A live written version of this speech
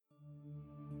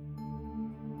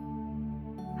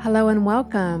Hello and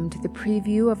welcome to the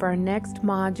preview of our next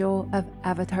module of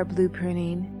Avatar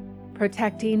Blueprinting,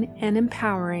 Protecting and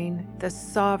Empowering the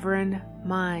Sovereign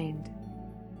Mind.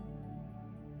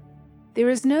 There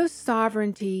is no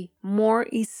sovereignty more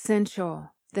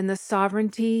essential than the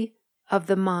sovereignty of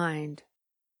the mind.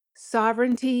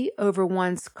 Sovereignty over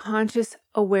one's conscious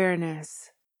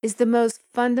awareness is the most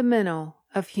fundamental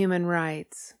of human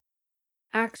rights.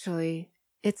 Actually,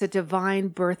 it's a divine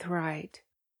birthright.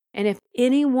 And if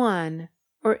anyone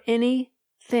or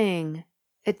anything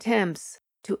attempts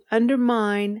to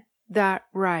undermine that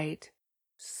right,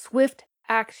 swift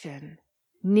action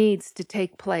needs to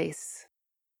take place.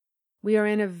 We are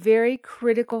in a very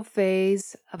critical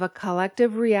phase of a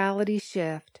collective reality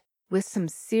shift with some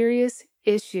serious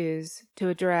issues to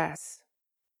address.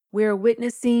 We are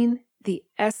witnessing the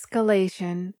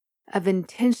escalation of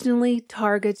intentionally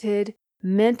targeted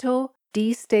mental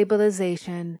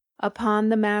destabilization upon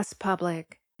the mass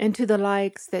public and to the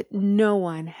likes that no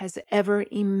one has ever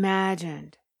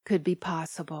imagined could be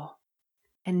possible.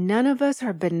 And none of us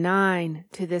are benign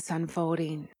to this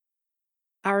unfolding.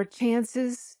 Our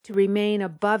chances to remain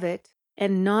above it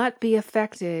and not be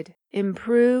affected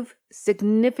improve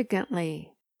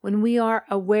significantly when we are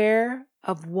aware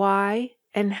of why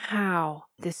and how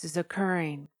this is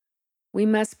occurring. We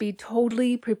must be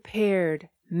totally prepared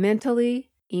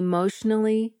mentally,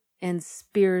 emotionally, and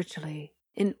spiritually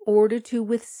in order to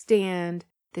withstand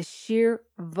the sheer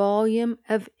volume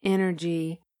of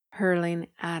energy hurling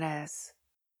at us.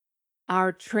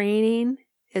 Our training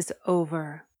is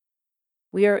over.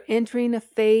 We are entering a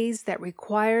phase that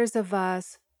requires of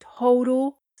us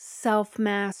total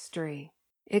self-mastery,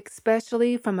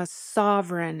 especially from a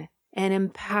sovereign and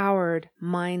empowered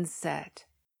mindset.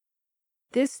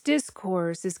 This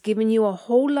discourse is giving you a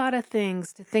whole lot of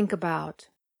things to think about,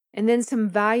 and then some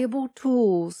valuable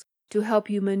tools to help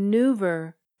you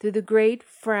maneuver through the great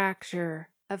fracture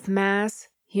of mass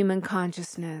human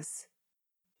consciousness.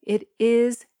 It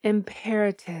is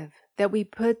imperative that we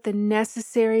put the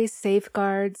necessary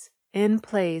safeguards in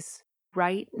place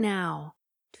right now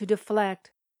to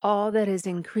deflect all that is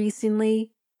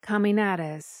increasingly coming at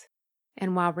us,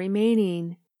 and while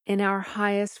remaining in our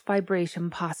highest vibration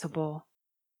possible.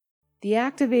 The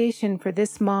activation for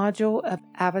this module of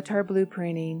Avatar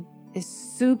Blueprinting is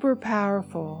super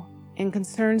powerful and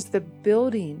concerns the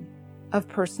building of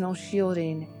personal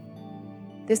shielding.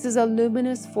 This is a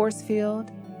luminous force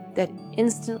field that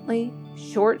instantly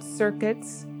short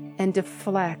circuits and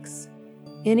deflects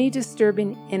any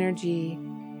disturbing energy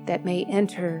that may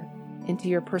enter into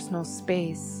your personal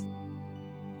space.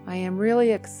 I am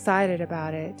really excited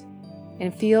about it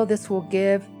and feel this will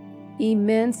give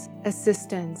immense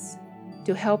assistance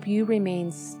to help you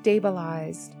remain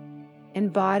stabilized in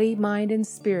body, mind, and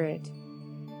spirit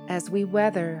as we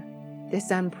weather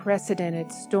this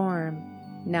unprecedented storm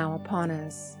now upon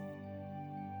us.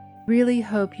 Really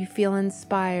hope you feel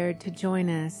inspired to join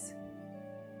us.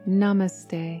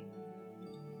 Namaste.